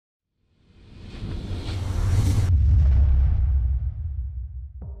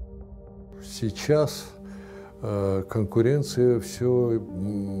сейчас конкуренция все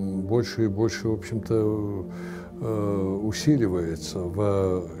больше и больше, в общем-то, усиливается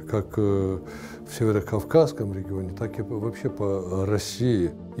как в Северокавказском регионе, так и вообще по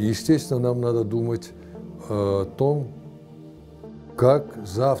России. И, естественно, нам надо думать о том, как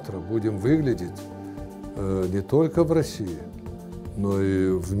завтра будем выглядеть не только в России, но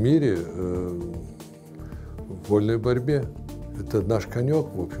и в мире в вольной борьбе. Это наш конек,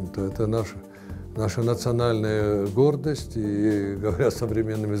 в общем-то, это наша национальная гордость и, говоря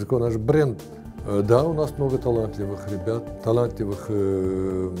современным языком, наш бренд. Да, у нас много талантливых ребят, талантливых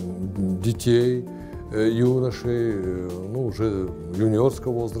детей, юношей, ну, уже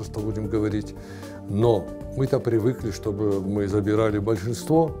юниорского возраста, будем говорить. Но мы-то привыкли, чтобы мы забирали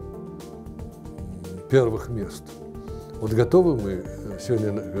большинство первых мест. Вот готовы мы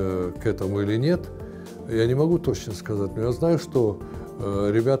сегодня к этому или нет, я не могу точно сказать, но я знаю, что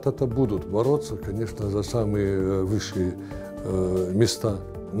ребята-то будут бороться, конечно, за самые высшие места.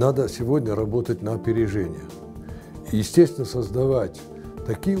 Надо сегодня работать на опережение. И, естественно, создавать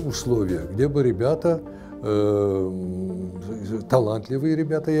такие условия, где бы ребята, талантливые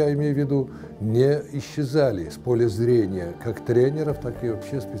ребята, я имею в виду, не исчезали с поля зрения как тренеров, так и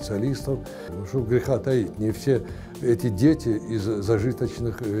вообще специалистов. Ну, что греха таить, не все эти дети из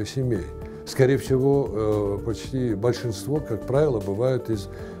зажиточных семей. Скорее всего, почти большинство, как правило, бывают из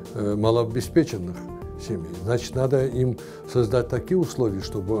малообеспеченных семей. Значит, надо им создать такие условия,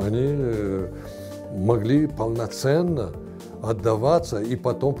 чтобы они могли полноценно отдаваться и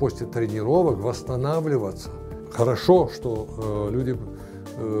потом после тренировок восстанавливаться. Хорошо, что люди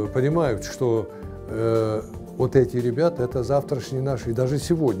понимают, что вот эти ребята – это завтрашние наши, и даже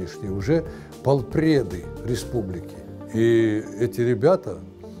сегодняшние, уже полпреды республики. И эти ребята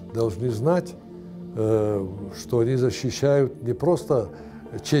должны знать, что они защищают не просто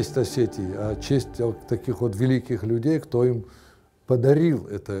честь Осетии, а честь таких вот великих людей, кто им подарил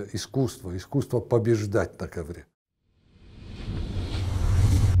это искусство побеждать на ковре.